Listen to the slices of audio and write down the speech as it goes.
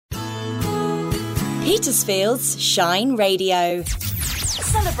Petersfield's Shine Radio.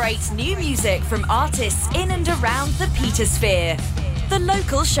 Celebrate new music from artists in and around the Petersphere. The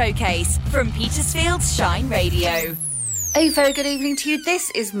local showcase from Petersfield's Shine Radio. A very good evening to you. This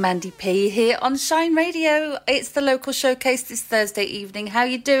is Mandy P here on Shine Radio. It's the local showcase this Thursday evening. How are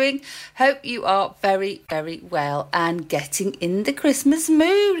you doing? Hope you are very, very well and getting in the Christmas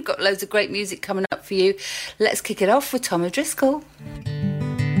mood. We've got loads of great music coming up for you. Let's kick it off with Tom O'Driscoll.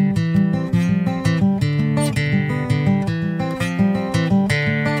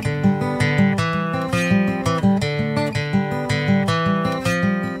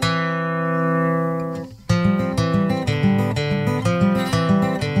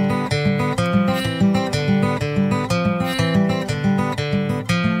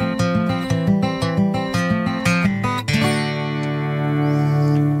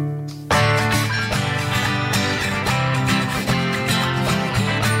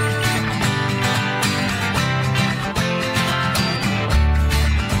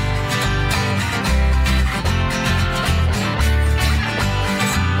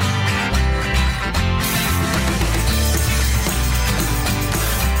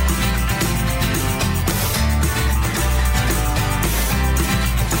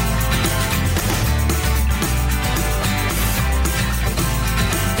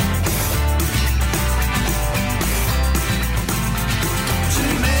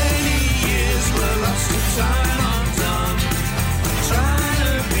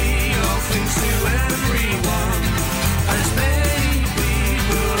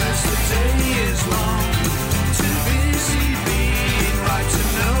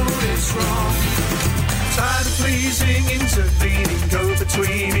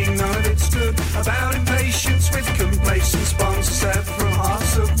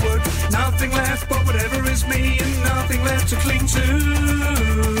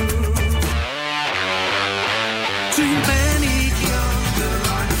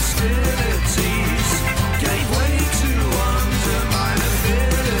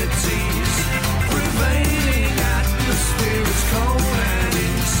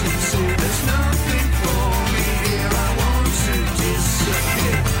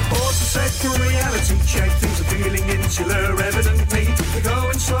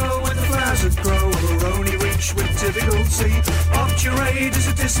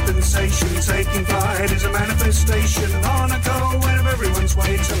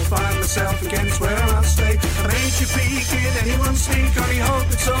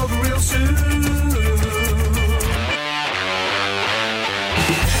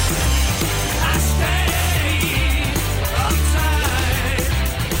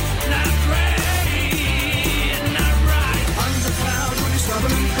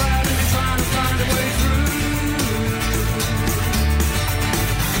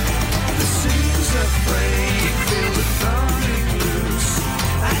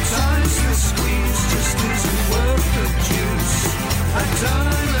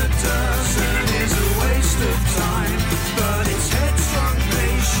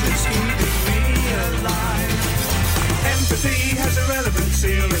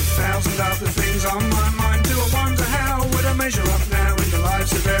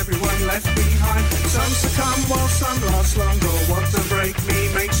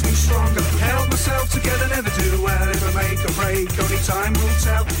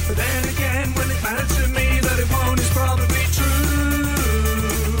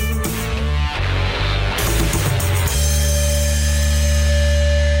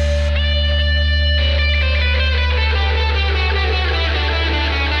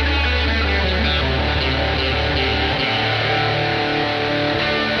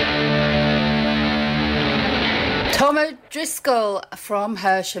 O'Driscoll from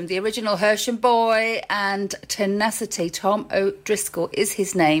Hersham, the original Hersham boy and Tenacity. Tom O'Driscoll is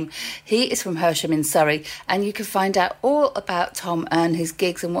his name. He is from Hersham in Surrey, and you can find out all about Tom and his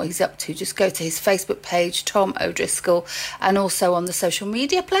gigs and what he's up to. Just go to his Facebook page, Tom O'Driscoll, and also on the social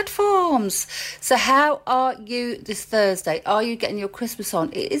media platforms. So how are you this Thursday? Are you getting your Christmas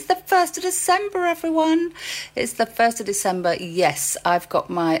on? It is the 1st of December, everyone. It's the 1st of December. Yes, I've got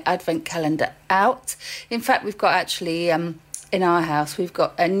my advent calendar out. In fact, we've got actually in our house we've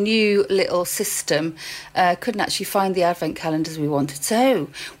got a new little system. Couldn't actually find the advent calendars we wanted, so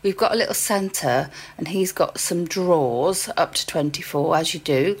we've got a little Santa, and he's got some drawers up to 24, as you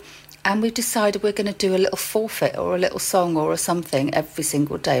do, and we've decided we're going to do a little forfeit or a little song or something every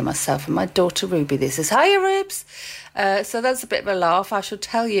single day. Myself and my daughter Ruby. This is Hiya Rubes. So that's a bit of a laugh. I shall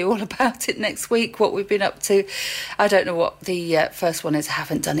tell you all about it next week, what we've been up to. I don't know what the first one is. I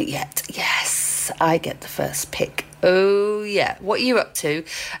haven't done it yet. Yes, I get the first pick Oh, yeah. What are you up to?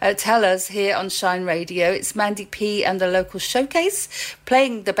 Tell us here on Shine Radio. It's Mandy P and the Local Showcase,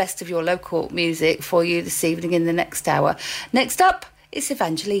 playing the best of your local music for you this evening in the next hour. Next up, it's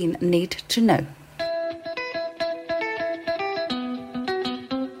Evangeline, Need to Know.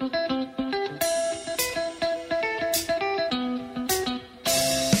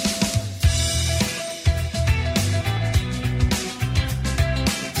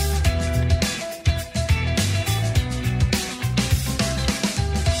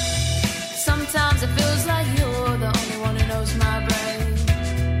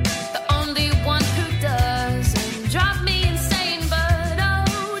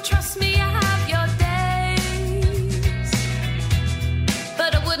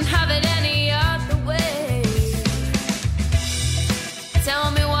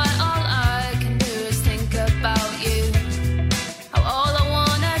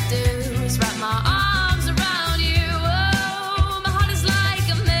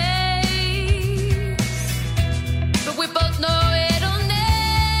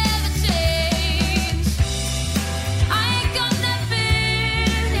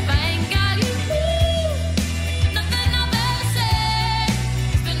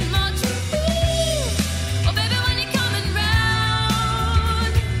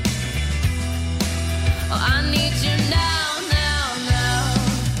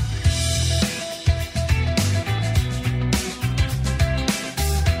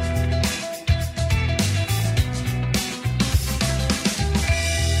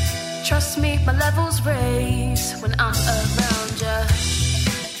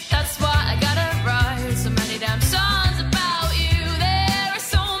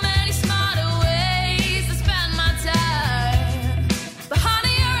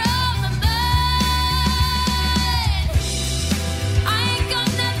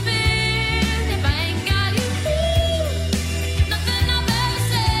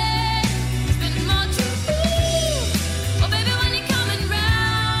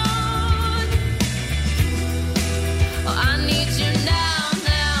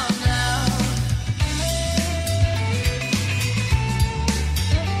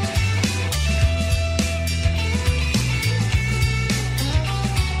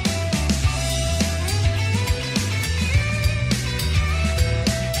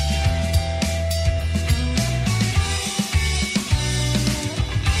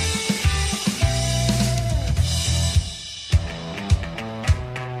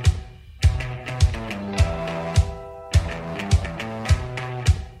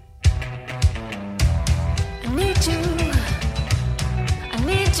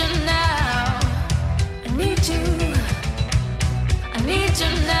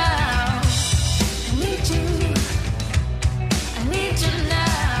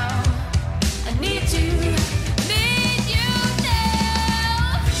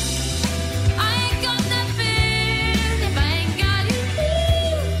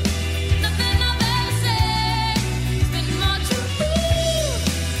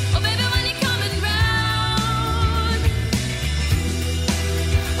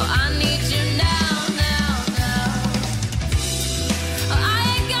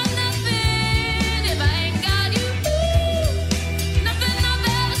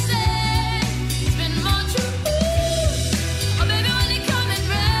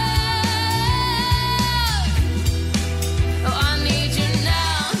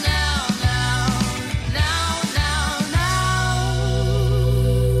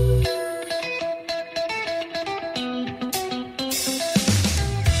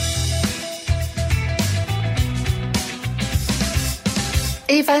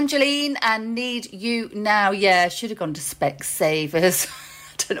 Evangeline and Need You Now. Yeah, should have gone to Specsavers.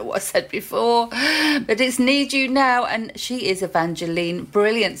 I don't know what I said before, but it's Need You Now, and she is Evangeline,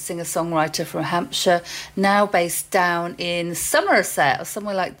 brilliant singer-songwriter from Hampshire, now based down in Somerset or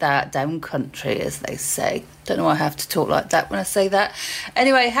somewhere like that, down country as they say. Don't know why I have to talk like that when I say that.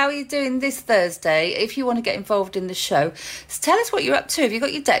 Anyway, how are you doing this Thursday? If you want to get involved in the show, tell us what you're up to. Have you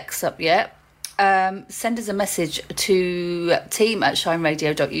got your decks up yet? Send us a message to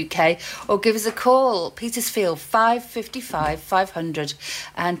team@shineradio.uk or give us a call, Petersfield 555 500,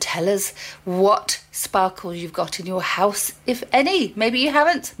 and tell us what sparkles you've got in your house, if any. Maybe you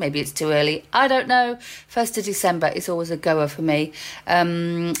haven't. Maybe it's too early. I don't know. 1st of December is always a goer for me.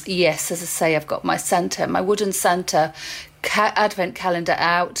 Yes, as I say, I've got my Santa, my wooden Santa advent calendar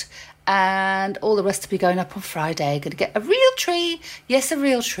out. And all the rest will be going up on Friday. Going to get a real tree. Yes, a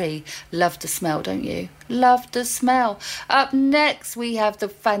real tree. Love the smell, don't you? Love the smell. Up next, we have the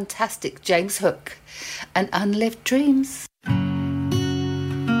fantastic James Hook and Unlived Dreams.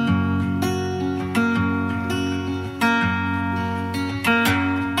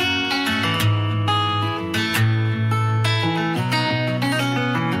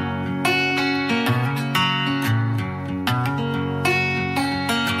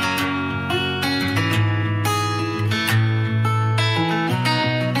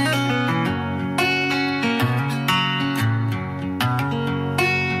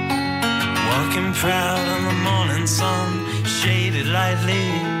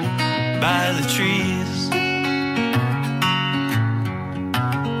 gently by the trees.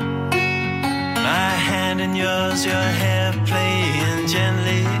 My hand in yours, your hair playing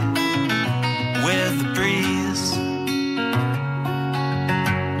gently with the breeze.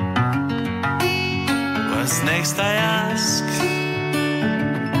 What's next, I ask?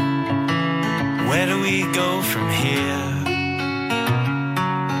 Where do we go from here?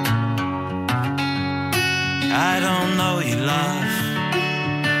 I don't know you, love.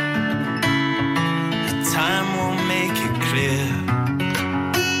 The time won't make it clear.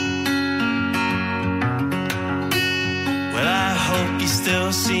 Well, I hope you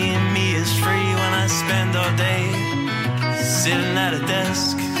still see me as free when I spend all day sitting at a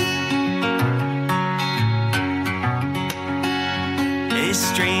desk. A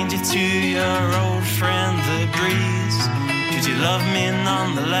stranger to your old friend, the breeze. Could you love me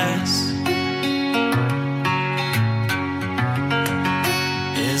nonetheless?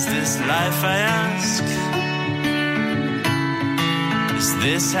 Is this life, I ask? Is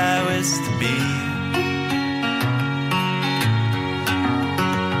this how it's to be?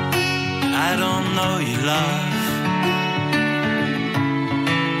 I don't know you, love.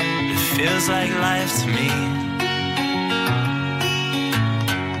 It feels like life to me.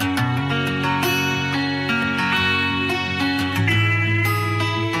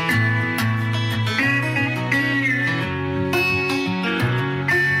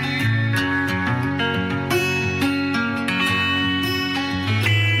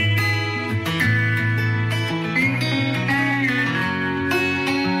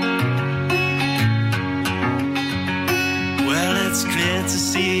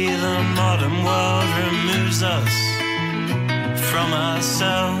 Modern world removes us from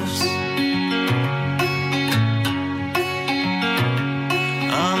ourselves.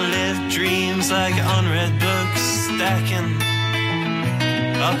 Unlived dreams like unread books stacking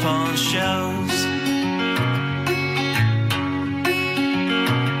up on shelves.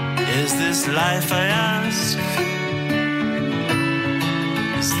 Is this life, I ask?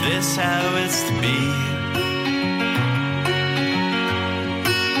 Is this how it's to be?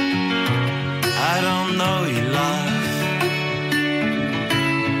 I don't know you, love.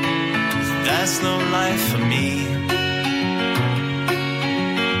 That's no life for me.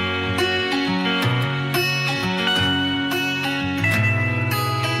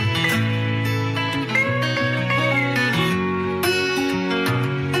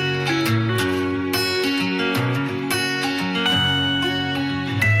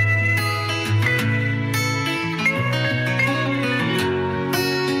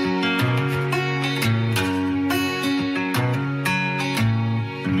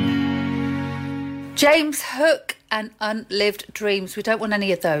 James Hook and Unlived Dreams. We don't want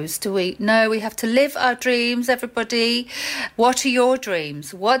any of those, do we? No, we have to live our dreams, everybody. What are your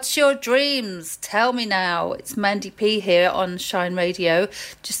dreams? What's your dreams? Tell me now. It's Mandy P here on Shine Radio.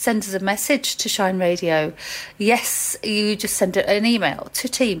 Just send us a message to Shine Radio. Yes, you just send an email to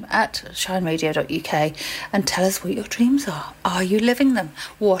team@shineradio.uk and tell us what your dreams are. Are you living them?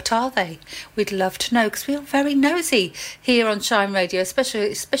 What are they? We'd love to know, because we are very nosy here on Shine Radio,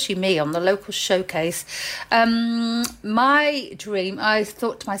 especially me on the local showcase. My dream, I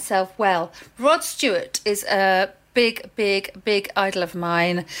thought to myself, well, Rod Stewart is a big idol of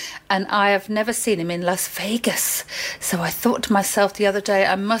mine, and I have never seen him in Las Vegas. So I thought to myself the other day,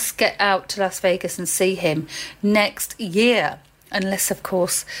 I must get out to Las Vegas and see him next year. Unless, of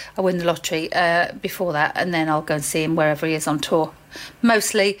course, I win the lottery before that, and then I'll go and see him wherever he is on tour.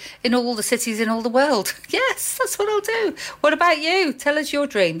 Mostly in all the cities in all the world. Yes, that's what I'll do. What about you? Tell us your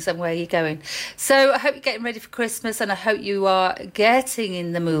dreams and where you're going. So I hope you're getting ready for Christmas, and I hope you are getting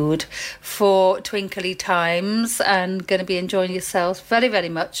in the mood for twinkly times and going to be enjoying yourselves very, very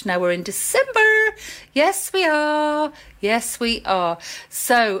much. Now we're in December. Yes, we are. Yes, we are.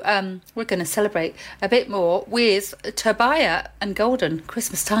 So we're going to celebrate a bit more with Tobiah and Golden,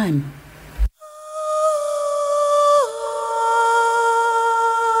 Christmas Time.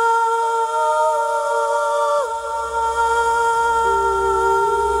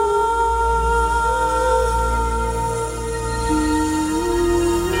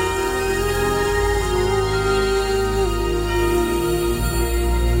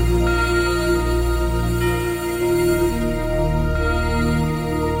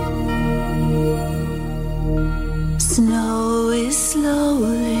 Snow is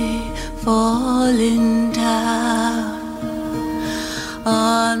slowly falling down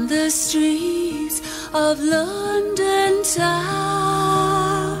on the streets of London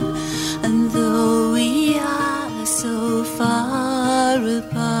town, and though we are so far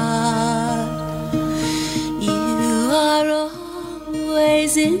apart, you are always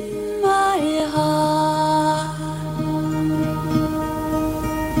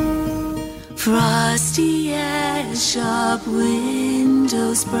frosty and sharp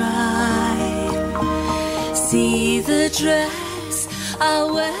windows bright. See the dress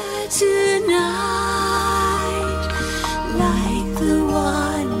I'll wear tonight, like the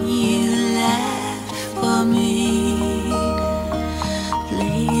one you left for me,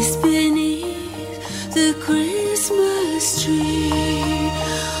 placed beneath the Christmas tree.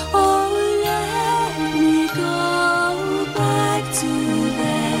 Oh, let me go back to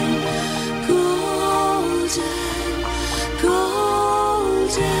then, golden, golden.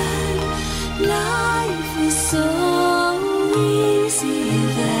 Life was so easy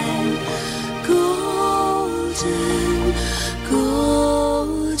then, golden, golden.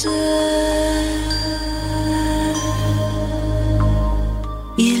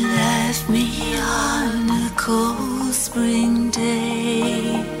 You left me on a cold spring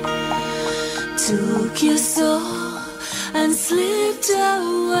day, took your soul and slipped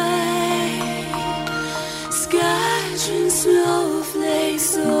away, scattering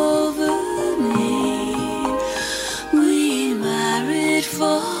snowflakes over me. We married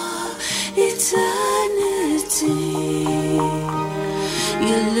for eternity.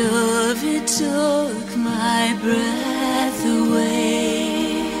 Your love, it took my breath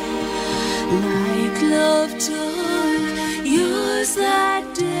away, like love took yours that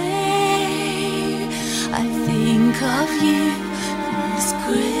day. I think of you this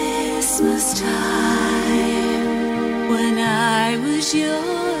Christmas time, when I was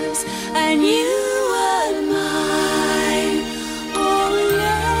yours and you were mine. Oh,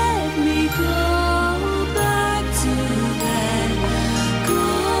 let me go back to that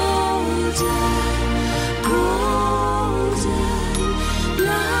golden, golden.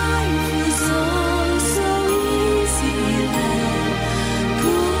 Life was all so easy then,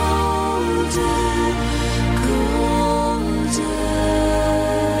 golden,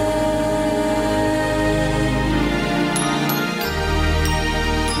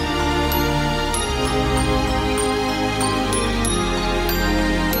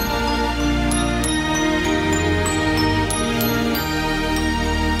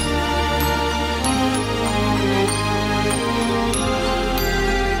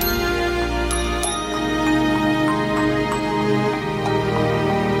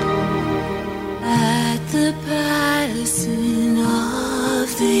 at the passing of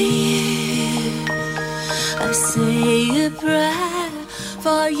the year, I say a prayer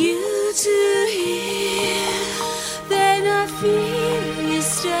for you to hear. Then I feel you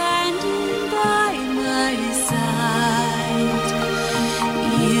standing by my side.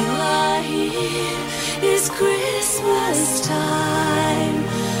 You are here, it's Christmas time.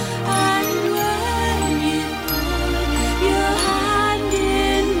 And when you put your hand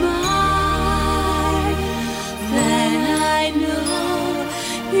in mine, then I know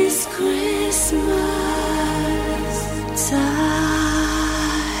it's Christmas time.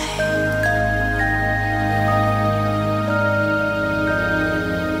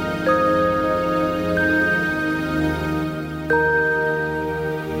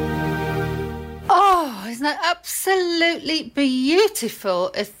 Oh, isn't that absolutely beautiful,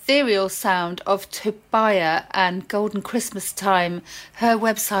 ethereal sound of Tobiah and Golden Christmas Time? Her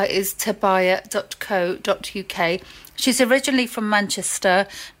website is tobiah.co.uk. She's originally from Manchester,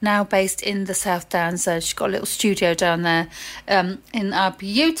 now based in the South Downs. So she's got a little studio down there in our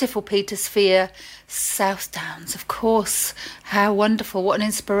beautiful Petersphere, South Downs, of course. How wonderful. What an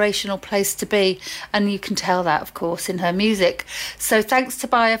inspirational place to be. And you can tell that, of course, in her music. So thanks,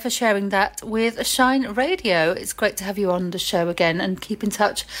 Tobiah, for sharing that with Shine Radio. It's great to have you on the show again, and keep in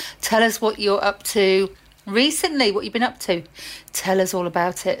touch. Tell us what you're up to recently, what you've been up to. Tell us all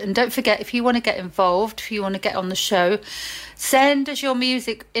about it. And don't forget, if you want to get involved, if you want to get on the show, send us your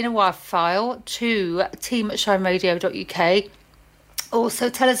music in a WAV file to team@shineradio.uk. Also,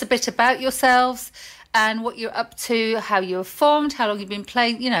 tell us a bit about yourselves and what you're up to, how you were formed, how long you've been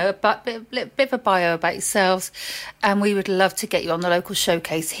playing, you know, a bit of a bio about yourselves. And we would love to get you on the local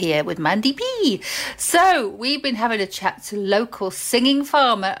showcase here with Mandy B. So we've been having a chat to local singing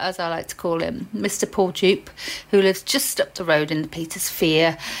farmer, as I like to call him, Mr. Paul Dupe, who lives just up the road in the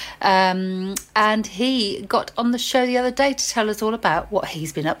Petersphere. And he got on the show the other day to tell us all about what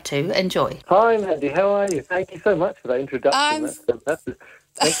he's been up to. Enjoy. Hi, Mandy. How are you? Thank you so much for that introduction. That's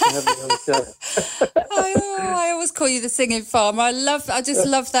thanks for having me on the show. I always call you the singing farmer. I just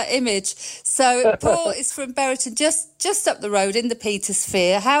love that image. So Paul is from Berriton, just up the road in the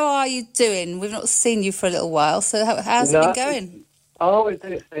Petersphere. How are you doing? We've not seen you for a little while, so how's it been going? Oh, it's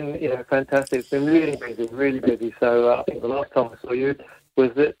been fantastic. It's been really busy. So I think the last time I saw you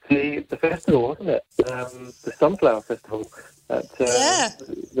was at the festival, wasn't it? The Sunflower Festival. at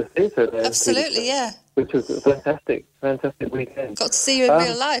the theatre there. Absolutely, yeah. Which was a fantastic weekend. Got to see you in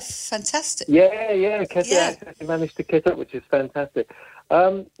real life. Fantastic. Yeah. Actually managed to catch up, which is fantastic.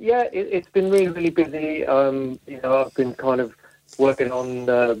 It's been really, really busy. I've been kind of working on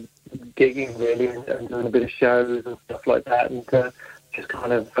gigging really and doing a bit of shows and stuff like that, and just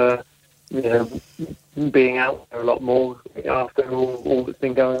kind of being out there a lot more after all that's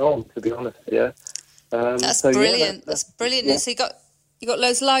been going on, to be honest with you. That's brilliant. That's brilliant. Yeah. So you got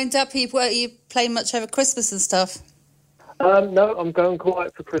loads lined up. Are you playing much over Christmas and stuff? No, I'm going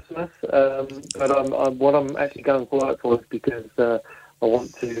quiet for Christmas. But what I'm actually going quiet for is because I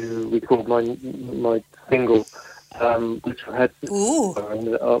want to record my single, which I had. Ooh.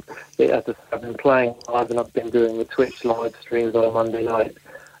 I've been playing live, and I've been doing the Twitch live streams on a Monday night.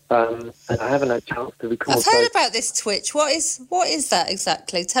 And I haven't had a chance to record. I've heard about this Twitch. What is that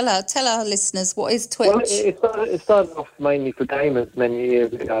exactly? Tell our listeners, what is Twitch? Well, it started off mainly for gamers many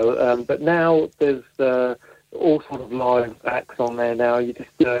years ago, but now there's all sort of live acts on there now. You just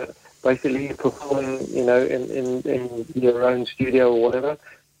basically perform, in your own studio or whatever.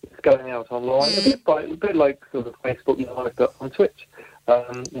 It's going out online, a bit like sort of Facebook Live, but on Twitch.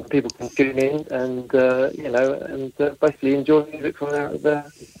 People can tune in and basically enjoy music from the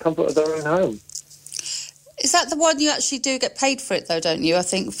comfort of their own home. Is that the one you actually do get paid for it though, don't you? I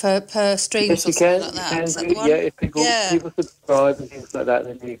think per streams yes, or something like that. Is that the one? Yeah, if people subscribe and things like that,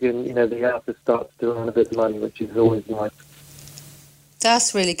 then you can, the artist starts to earn a bit of money, which is always nice.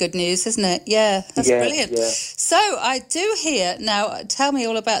 That's really good news, isn't it? Yeah, that's brilliant. Yeah. So I do hear, now tell me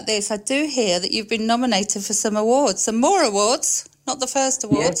all about this, I do hear that you've been nominated for some awards, some more awards, not the first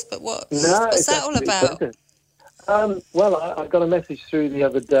awards, but what's that all about? I got a message through the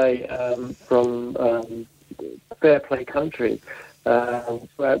other day from Fair Play Country,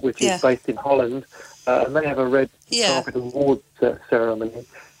 which is based in Holland, and they have a red carpet awards ceremony.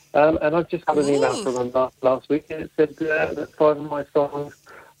 And I've just got an email from them last week, and it said that 5 of my songs,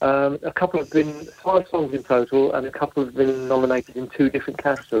 a couple have been 5 songs in total, and a couple have been nominated in 2 different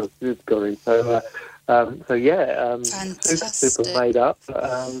categories. Super made up.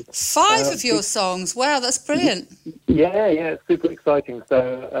 5 of your songs, wow, that's brilliant. Yeah, it's super exciting.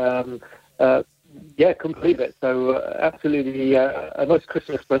 So, couldn't believe it. So, absolutely a nice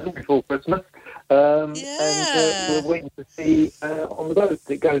Christmas present before Christmas. And we're waiting to see on the vote.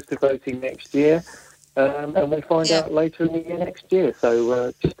 It goes to voting next year, and we'll find out later in the year next year.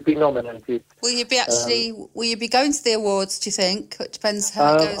 So just to be nominated. Will you be going to the awards? Do you think? It depends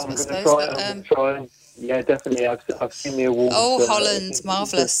how it goes. I'm going to try. And, yeah, definitely. I've seen the awards. Oh, Holland,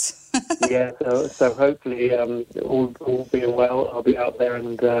 marvellous. So hopefully, all being well, I'll be out there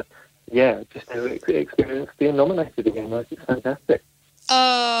and just to experience being nominated again. That's fantastic.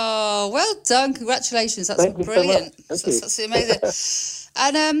 Oh, well done. Congratulations. That's brilliant. So that's amazing.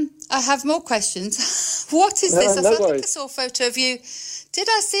 And I have more questions. What is this? I think I saw a photo of you. Did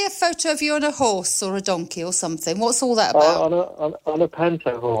I see a photo of you on a horse or a donkey or something? What's all that about? On a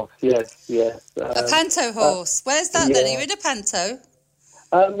panto horse, yes. A panto horse. Where's that then? Are you in a panto?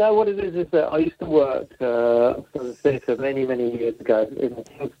 No, what it is that I used to work for the theatre many, many years ago in the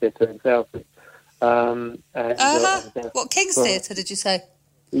King's Theatre in Southend. What, King's Theatre, did you say?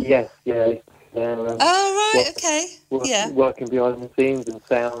 Yes, yeah. Okay. Working behind the scenes and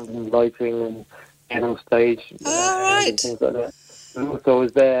sound and lighting and getting on stage and things like that. So I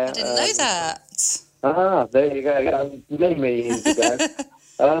was there. I didn't know that. There you go. Many years ago.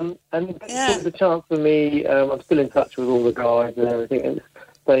 And it was a chance for me. I'm still in touch with all the guys and everything. And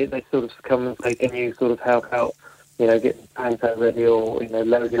they sort of come and say, can you sort of help out, getting panto ready or,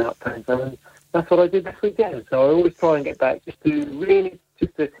 loading up panto. And that's what I did this weekend. So I always try and get back just to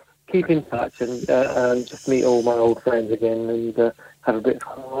keep in touch and just meet all my old friends again and have a bit of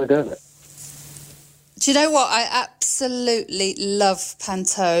fun while doing it. Do you know what? I absolutely love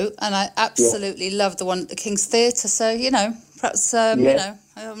panto, and I absolutely love the one at the King's Theatre. So, perhaps, I'll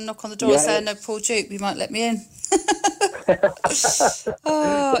knock on the door and say, no, Paul Duke, you might let me in. It's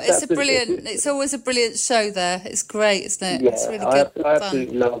always a brilliant show there. It's great, isn't it? Yeah, it's really good. I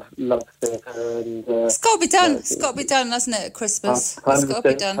absolutely love theatre. And, it's got to be done. It's got to be done, hasn't it, at Christmas? 100%, it's got to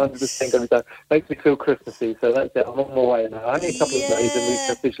be done. 100% got to be done. Makes me feel Christmassy, so that's it. I'm on my way now. Only a couple of days and we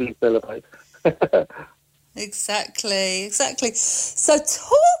can officially celebrate. Exactly. So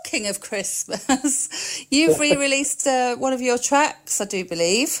talking of Christmas, you've re-released one of your tracks, I do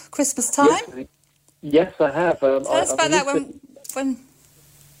believe, Christmas Time. Yes, I have. Tell us about that when...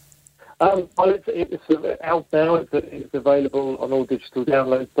 It's out now. It's available on all digital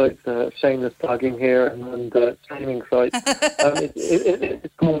download sites. Shameless plugging here and streaming sites.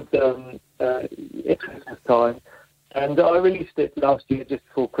 It's called It's Christmas Time. And I released it last year just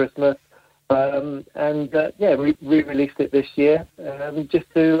before Christmas. Re-released it this year just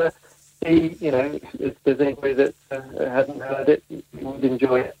to see, if there's anybody that hasn't heard it, would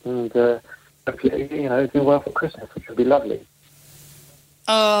enjoy it, and hopefully, do well for Christmas, which would be lovely.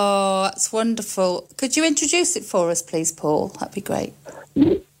 Oh, that's wonderful. Could you introduce it for us, please, Paul? That'd be great.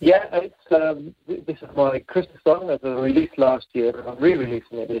 Yeah, it's this is my Christmas song that I released last year, but I'm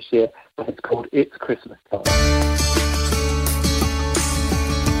re-releasing it this year, and it's called It's Christmas Time.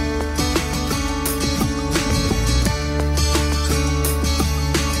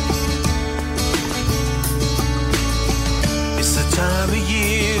 Time of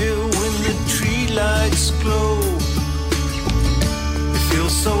year when the tree lights glow, it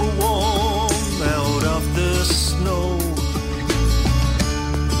feels so warm out of the snow.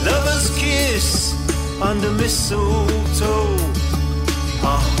 Lovers kiss under mistletoe,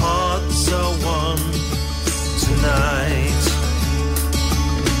 our hearts are one tonight.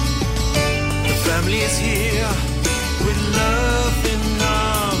 The family is here with love in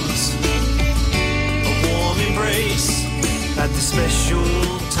arms, a warm embrace at the special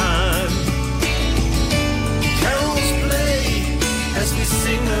time. Carols play as we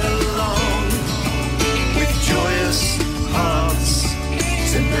sing along with joyous hearts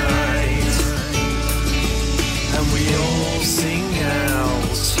tonight, and we all sing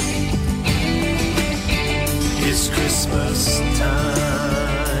out, it's Christmas time.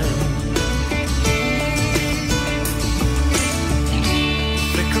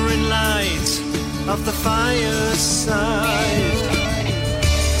 Flickering light of the fireside,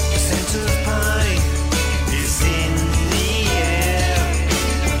 the scent of pine is in the air.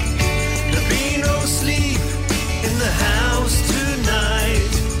 There'll be no sleep in the house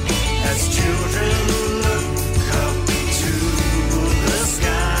tonight as children look up to the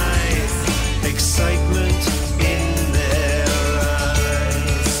sky, excitement in their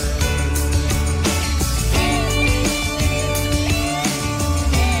eyes.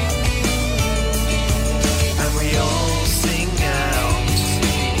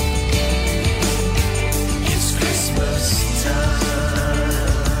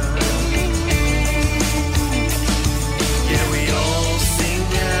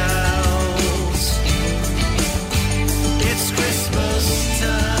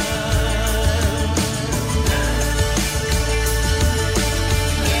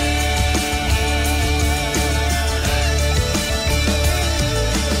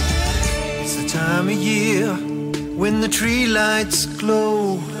 When the tree lights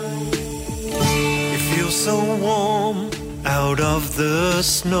glow, it feels so warm out of the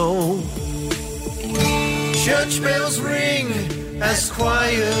snow. Church bells ring as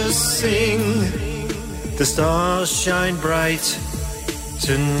choirs sing, the stars shine bright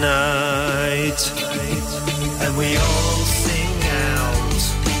tonight, and we all sing out.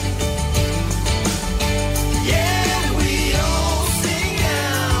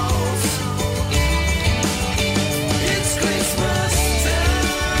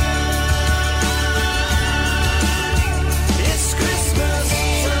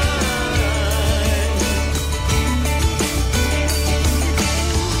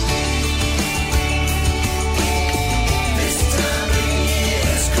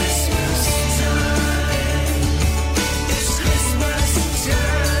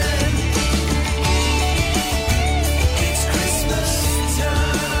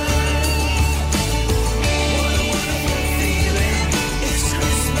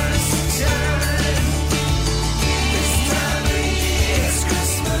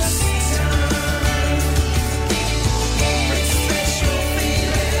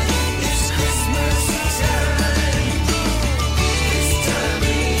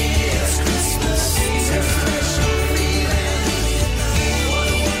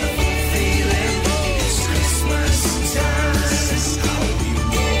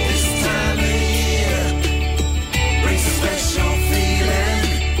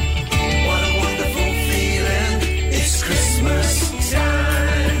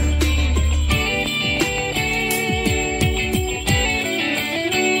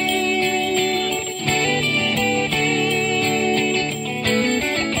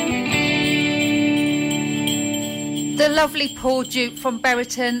 Lovely Paul Duke from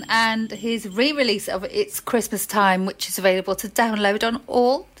Berriton and his re-release of It's Christmas Time, which is available to download on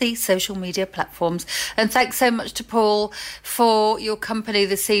all the social media platforms. And thanks so much to Paul for your company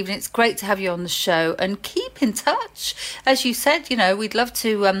this evening. It's great to have you on the show, and keep in touch. As you said, we'd love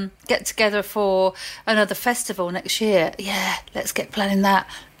to get together for another festival next year. Yeah, let's get planning that.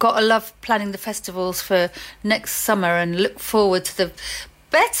 Gotta love planning the festivals for next summer and look forward to the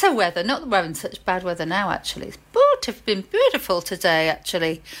better weather. Not that we're having such bad weather now, actually. It's thought to have been beautiful today,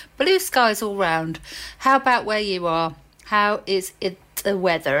 actually. Blue skies all round. How about where you are? How is it the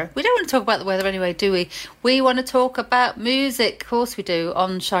weather? We don't want to talk about the weather anyway, do we? We want to talk about music. Of course we do,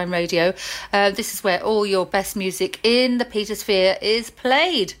 on Shine Radio. This is where all your best music in the Petersphere is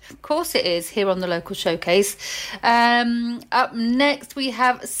played. Of course it is, here on the local showcase. Up next we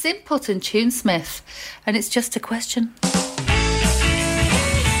have Simpleton Tunesmith, and it's Just a Question.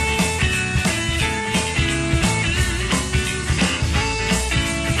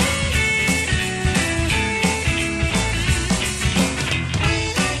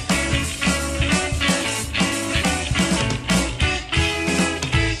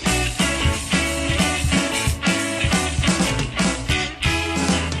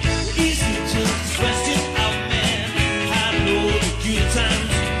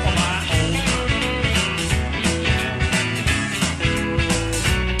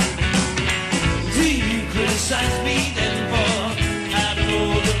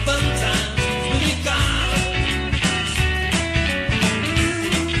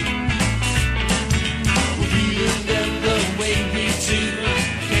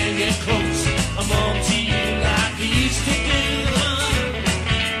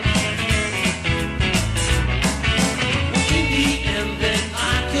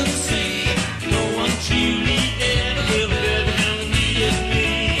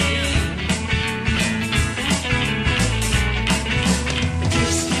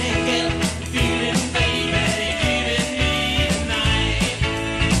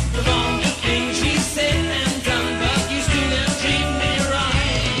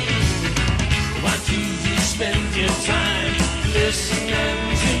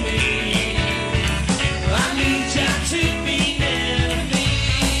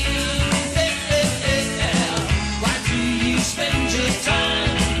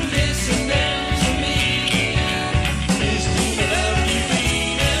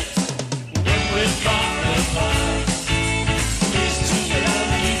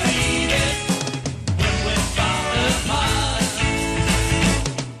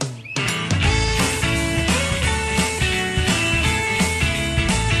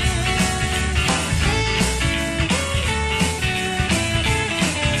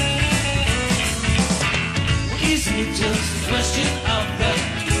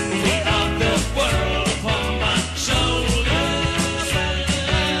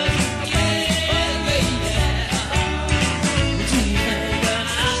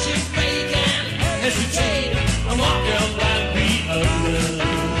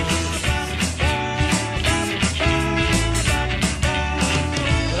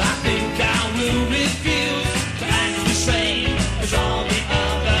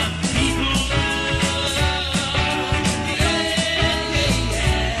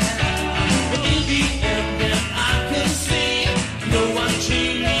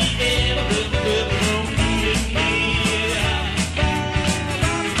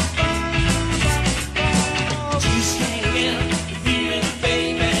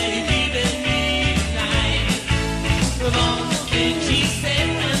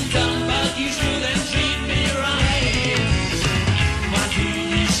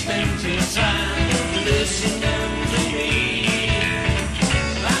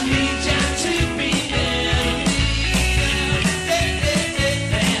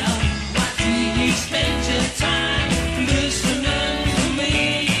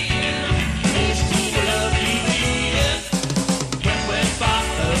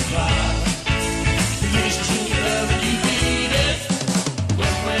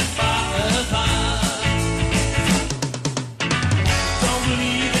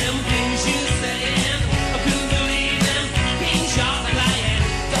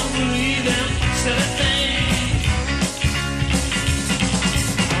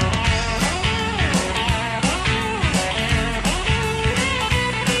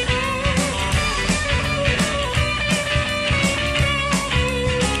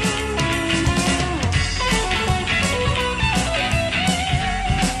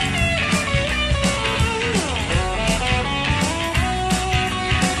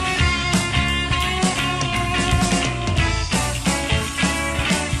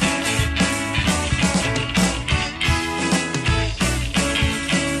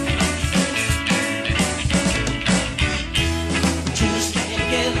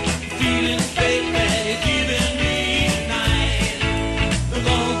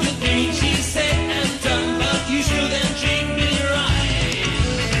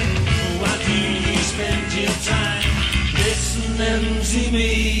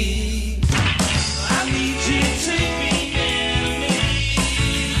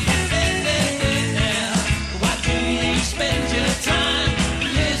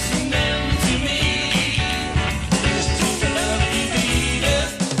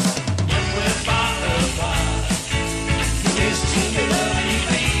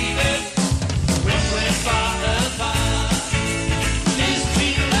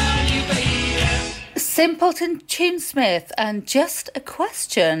 Simpleton Tunesmith and Just a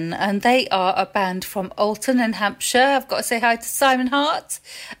Question, and they are a band from Alton in Hampshire. I've got to say hi to Simon Hart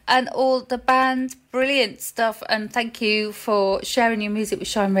and all the band. Brilliant stuff, and thank you for sharing your music with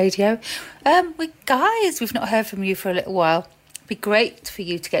Shine Radio. We've not heard from you for a little while. Be great for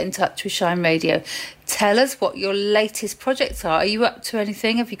you to get in touch with Shine Radio. Tell us what your latest projects are. Are you up to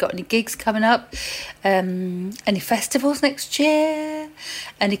anything? Have you got any gigs coming up? Any festivals next year?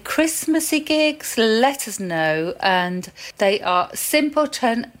 Any Christmassy gigs? Let us know. And they are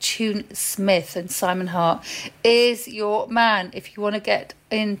Simpleton Tunesmith, and Simon Hart is your man. If you want to get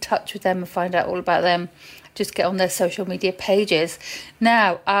in touch with them and find out all about them, just get on their social media pages.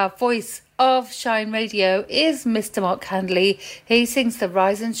 Now, our voice of Shine Radio is Mr. Mark Handley. He sings the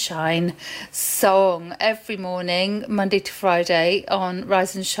Rise and Shine song every morning, Monday to Friday on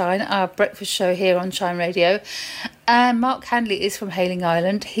Rise and Shine, our breakfast show here on Shine Radio. And Mark Handley is from Hayling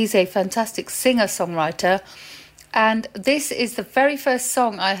Island. He's a fantastic singer-songwriter. And this is the very first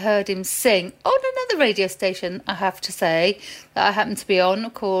song I heard him sing on another radio station, I have to say, that I happen to be on,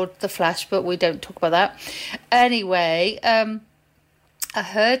 called The Flash, but we don't talk about that. Anyway, I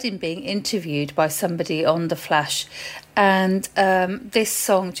heard him being interviewed by somebody on The Flash, and this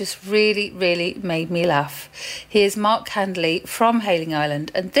song just really, really made me laugh. Here's Mark Handley from Hayling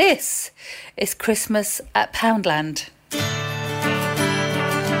Island, and this is Christmas at Poundland.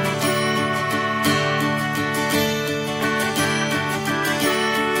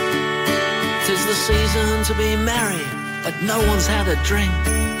 'Tis the season to be merry, but no one's had a drink.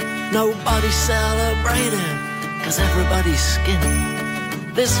 Nobody's celebrating, 'cause everybody's skinned.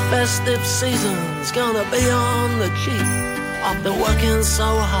 This festive season's gonna be on the cheap. After working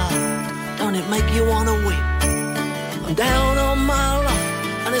so hard, don't it make you wanna weep? I'm down on my luck,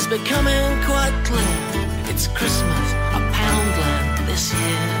 and it's becoming quite clear. It's Christmas at Poundland this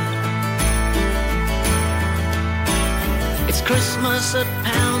year. It's Christmas at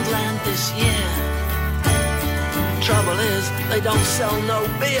Poundland this year. Trouble is, they don't sell no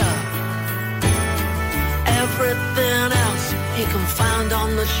beer. Everything else you can find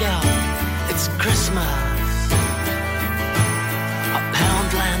on the shelf. It's Christmas at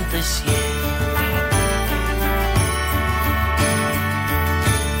Poundland this year.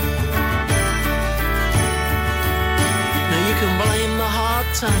 Now you can blame the hard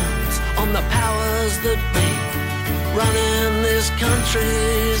times on the powers that be, running this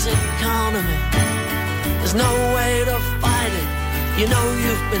country's economy. There's no way to fight it, you know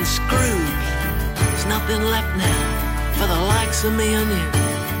you've been screwed. There's nothing left now for the likes of me and you.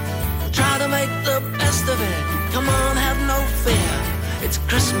 Try to make the best of it, come on, have no fear. It's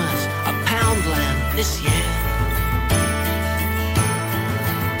Christmas at Poundland this year.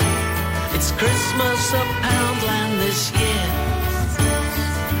 It's Christmas at Poundland this year.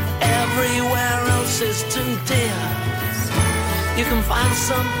 Everywhere else is too dear. You can find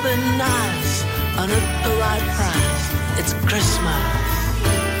something nice and at the right price. It's Christmas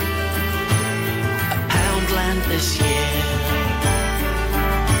at Poundland this year.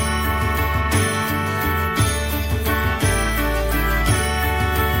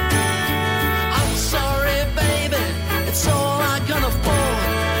 I'm sorry, baby, it's all I can afford.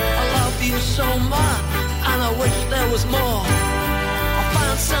 I love you so much, and I wish there was more. I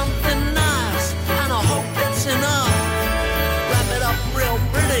found something nice, and I hope it's enough. Wrap it up real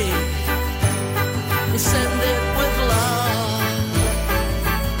pretty and send it with love.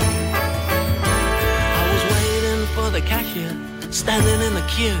 I was waiting for the cashier, standing in the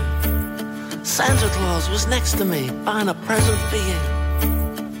queue. Santa Claus was next to me, buying a present for you.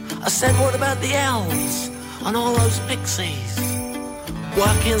 I said, what about the elves and all those pixies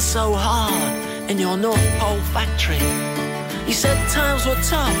working so hard in your North Pole factory? He said times were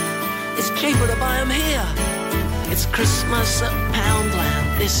tough, it's cheaper to buy them here. It's Christmas at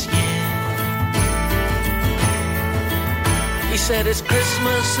Poundland this year. He said it's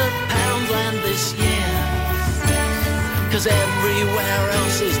Christmas at Poundland this year, 'cause everywhere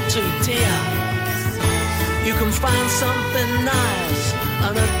else is too dear. You can find something nice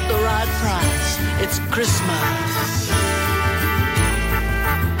and at the right price. It's Christmas.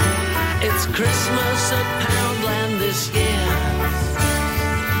 It's Christmas at Poundland this year.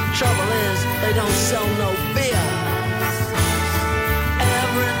 Trouble is, they don't sell no beer.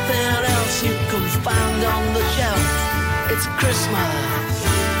 Everything else you can find on the shelf. It's Christmas,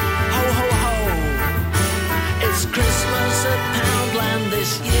 ho ho ho. It's Christmas at Poundland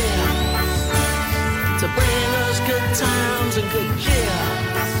this year, to bring us good times and good cheer.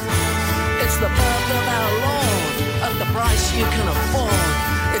 It's the birth of our Lord at the price you can afford.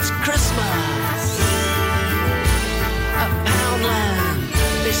 It's Christmas at Poundland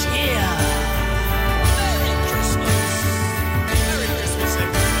this year.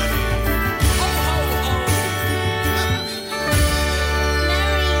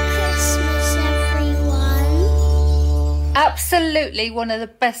 absolutely one of the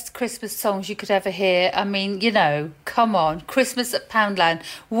best Christmas songs you could ever hear. I mean, you know, come on, Christmas at Poundland.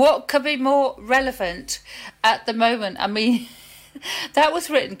 What could be more relevant at the moment? I mean, that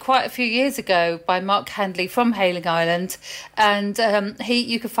was written quite a few years ago by Mark Handley from Hayling Island, and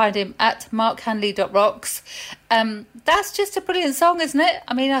you can find him at markhandley.rocks. That's just a brilliant song, isn't it?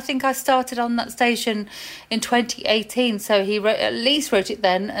 I mean, I think I started on that station in 2018, so he at least wrote it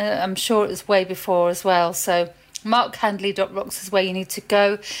then. I'm sure it was way before as well. So markhandley.rocks is where you need to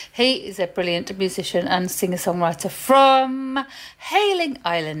go. He is a brilliant musician and singer-songwriter from Hayling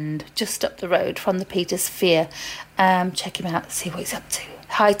Island, just up the road from the Petersphere. Check him out, see what he's up to.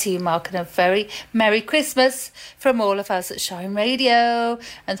 Hi to you, Mark, and a very Merry Christmas from all of us at Shine Radio.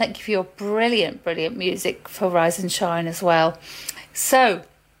 And thank you for your brilliant, brilliant music for Rise and Shine as well. So,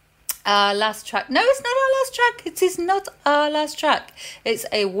 our last track. No, it's not our last track. It is not our last track. It's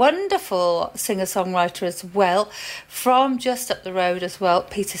a wonderful singer-songwriter as well from just up the road as well,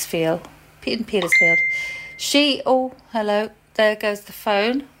 Petersfield. Oh, hello. There goes the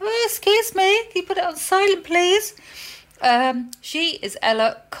phone. Oh, excuse me. Can you put it on silent, please? She is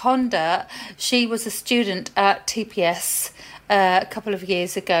Ella Conda. She was a student at TPS a couple of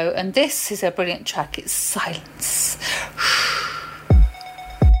years ago, and this is a brilliant track. It's Silence.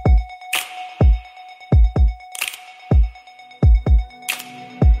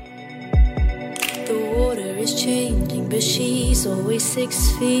 The water is changing, but she's always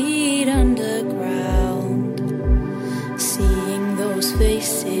 6 feet underground. Seeing those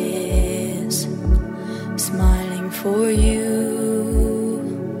faces, smiling for you.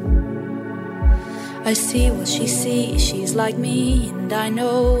 I see what she sees, she's like me, and I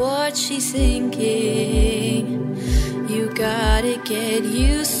know what she's thinking. You gotta get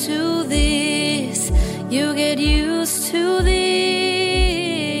used to this, you get used to this.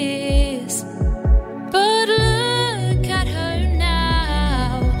 But look at her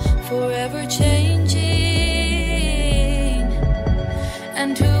now, forever changing.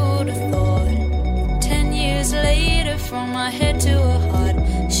 And who'd have thought, 10 years later, from my head to her heart,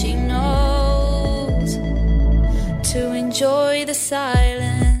 she knows to enjoy the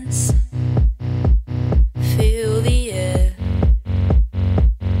silence, feel the air.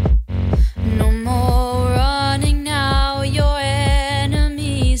 No more running now, your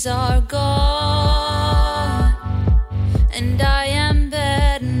enemies are gone, and I am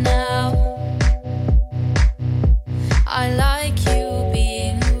better now. I like you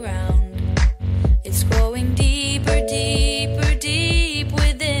being around. It's growing deeper, deeper, deep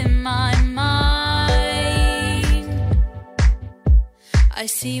within my mind. I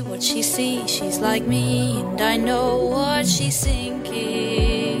see what she sees, she's like me, and I know what she's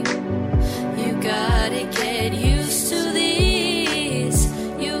thinking. You gotta get used to this,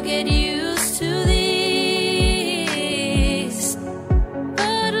 you get used to this.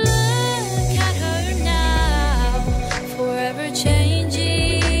 But look at her now, forever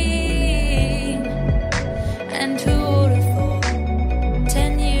changing. And who would have thought,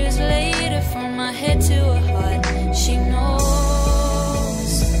 10 years later, from my head to her heart, she knows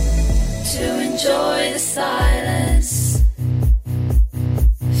to enjoy the silence,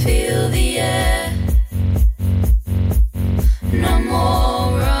 feel the air. No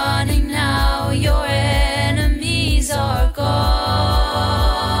more running now, your enemies are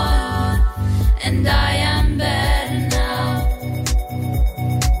gone, and I am better now.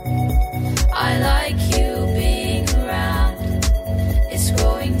 I like you being around. It's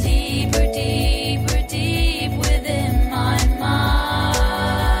growing deeper, deeper, deep within my mind.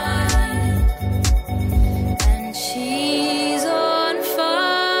 And she's on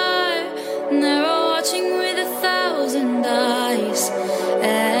fire, and they're all watching with 1,000 eyes.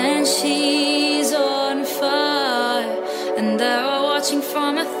 And she's on fire, and they're all watching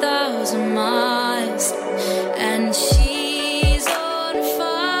from 1,000 miles. And she's on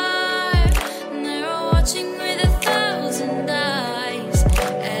fire, and they're all watching with 1,000 eyes.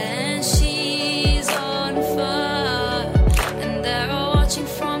 And she's on fire, and they're all watching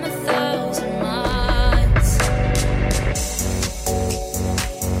from 1,000 miles.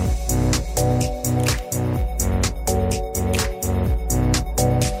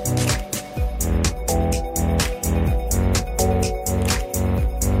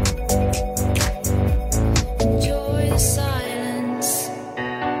 Enjoy the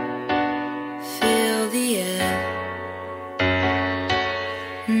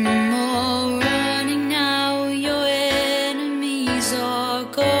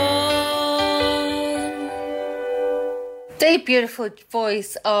The beautiful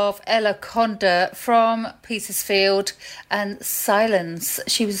voice of Ella Conda from Petersfield and Silence.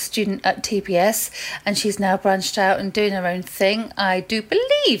 She was a student at TPS and she's now branched out and doing her own thing, I do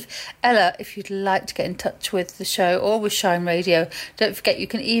believe. Ella, if you'd like to get in touch with the show or with Shine Radio, don't forget you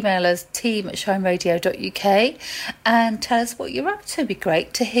can email us team@shineradio.uk and tell us what you're up to. It'd be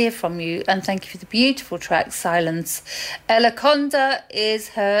great to hear from you, and thank you for the beautiful track Silence. Ella Conda is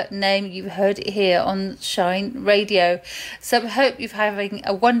her name. You've heard it here on Shine Radio. So I hope you're having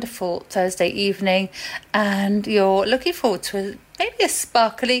a wonderful Thursday evening and you're looking forward to maybe a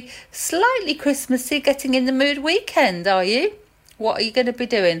sparkly, slightly Christmassy, getting in the mood weekend, are you? What are you going to be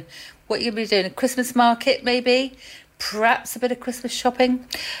doing? What are you going to be doing? A Christmas market maybe? Perhaps a bit of Christmas shopping?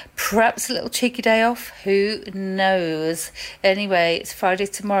 Perhaps a little cheeky day off? Who knows? Anyway, it's Friday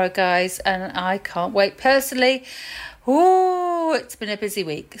tomorrow, guys, and I can't wait personally. Oh, it's been a busy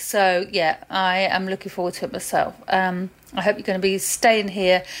week. So, yeah, I am looking forward to it myself. I hope you're going to be staying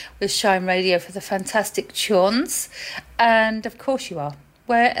here with Shine Radio for the fantastic tunes. And, of course, you are.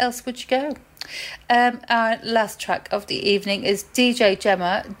 Where else would you go? Our last track of the evening is DJ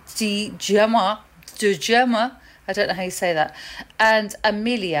Gemma. I don't know how you say that. And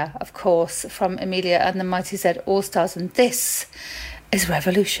Amelia, of course, from Amelia and the Mighty Z All-Stars. And this is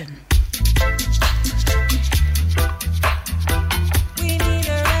Revolution.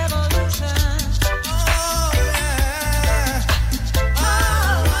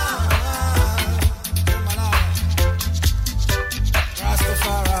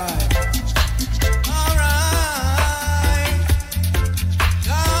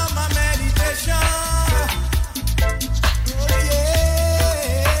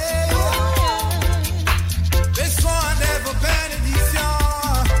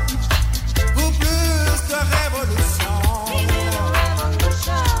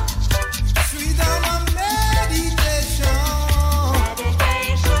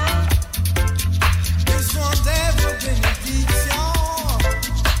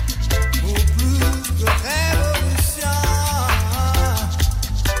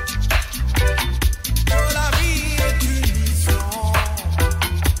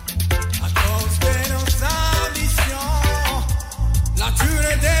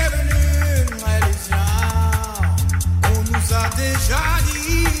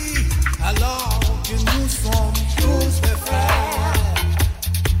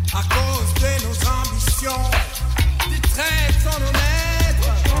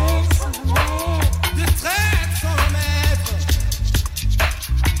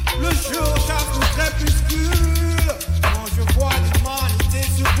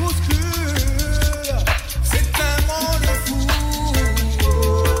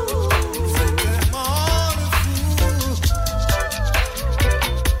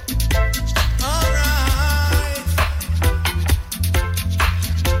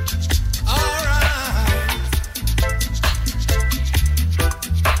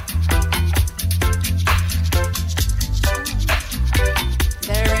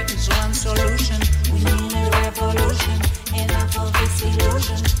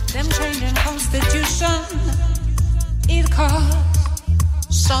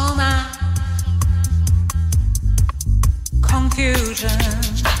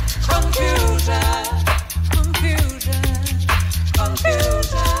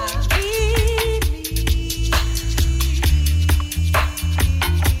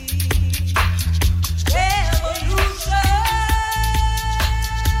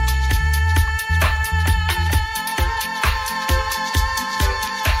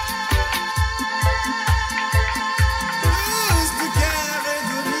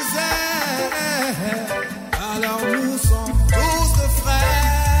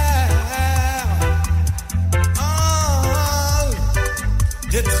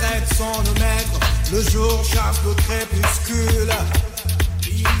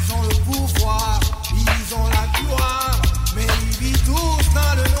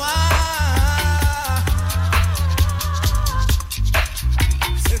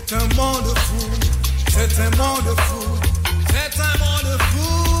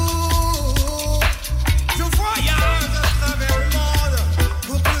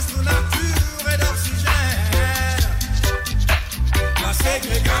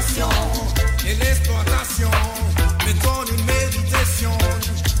 Et l'exploitation, mettons une méditation.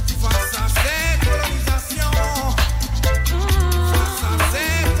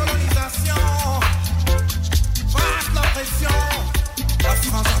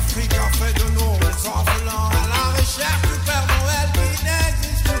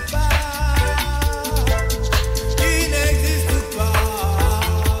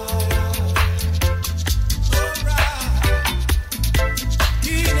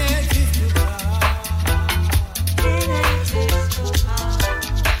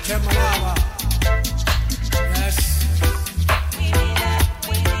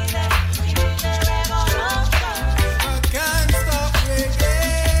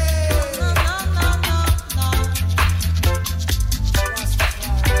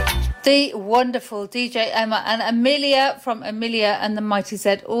 The wonderful DJ Emma and Amelia from Amelia and the Mighty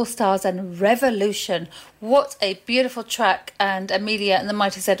Z All Stars and Revolution. What a beautiful track. And Amelia and the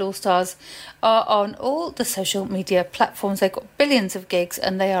Mighty Z All Stars are on all the social media platforms. They've got billions of gigs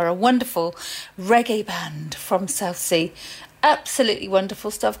and they are a wonderful reggae band from Southsea. Absolutely wonderful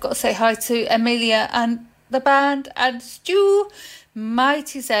stuff. Got to say hi to Amelia and the band and Stu,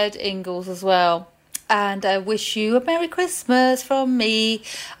 Mighty Z Ingalls as well. And I wish you a Merry Christmas from me.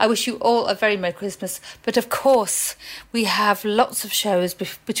 I wish you all a very Merry Christmas. But of course, we have lots of shows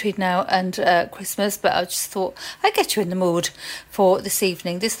between now and Christmas. But I just thought I'd get you in the mood for this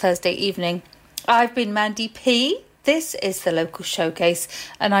evening, this Thursday evening. I've been Mandy P. This is the local showcase,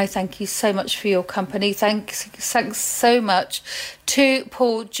 and I thank you so much for your company. Thanks so much to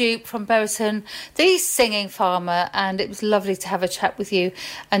Paul Duke from Berriton, the singing farmer, and it was lovely to have a chat with you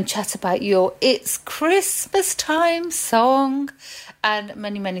and chat about your It's Christmas Time song and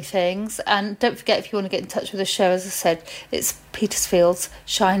many, many things. And don't forget, if you want to get in touch with the show, as I said, it's Petersfield's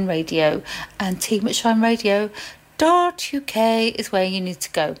Shine Radio, and team@shineradio.uk is where you need to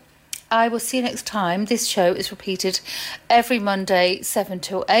go. I will see you next time. This show is repeated every Monday, 7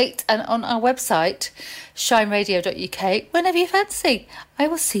 till 8, and on our website, shineradio.uk, whenever you fancy. I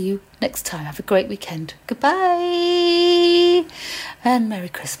will see you next time. Have a great weekend. Goodbye, and Merry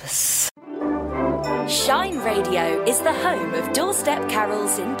Christmas. Shine Radio is the home of doorstep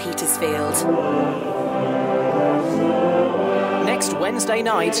carols in Petersfield. Next Wednesday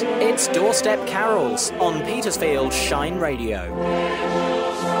night, it's Doorstep Carols on Petersfield Shine Radio.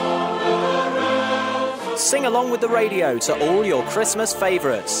 Sing along with the radio to all your Christmas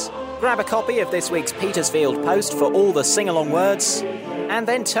favourites. Grab a copy of this week's Petersfield Post for all the sing-along words, and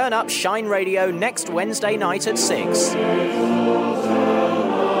then turn up Shine Radio next Wednesday night at 6.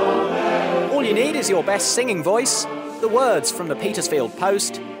 All you need is your best singing voice, the words from the Petersfield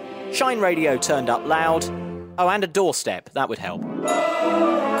Post, Shine Radio turned up loud, oh, and a doorstep, that would help.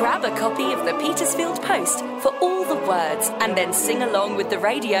 Grab a copy of the Petersfield Post for all the words and then sing along with the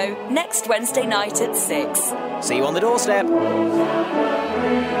radio next Wednesday night at 6. See you on the doorstep.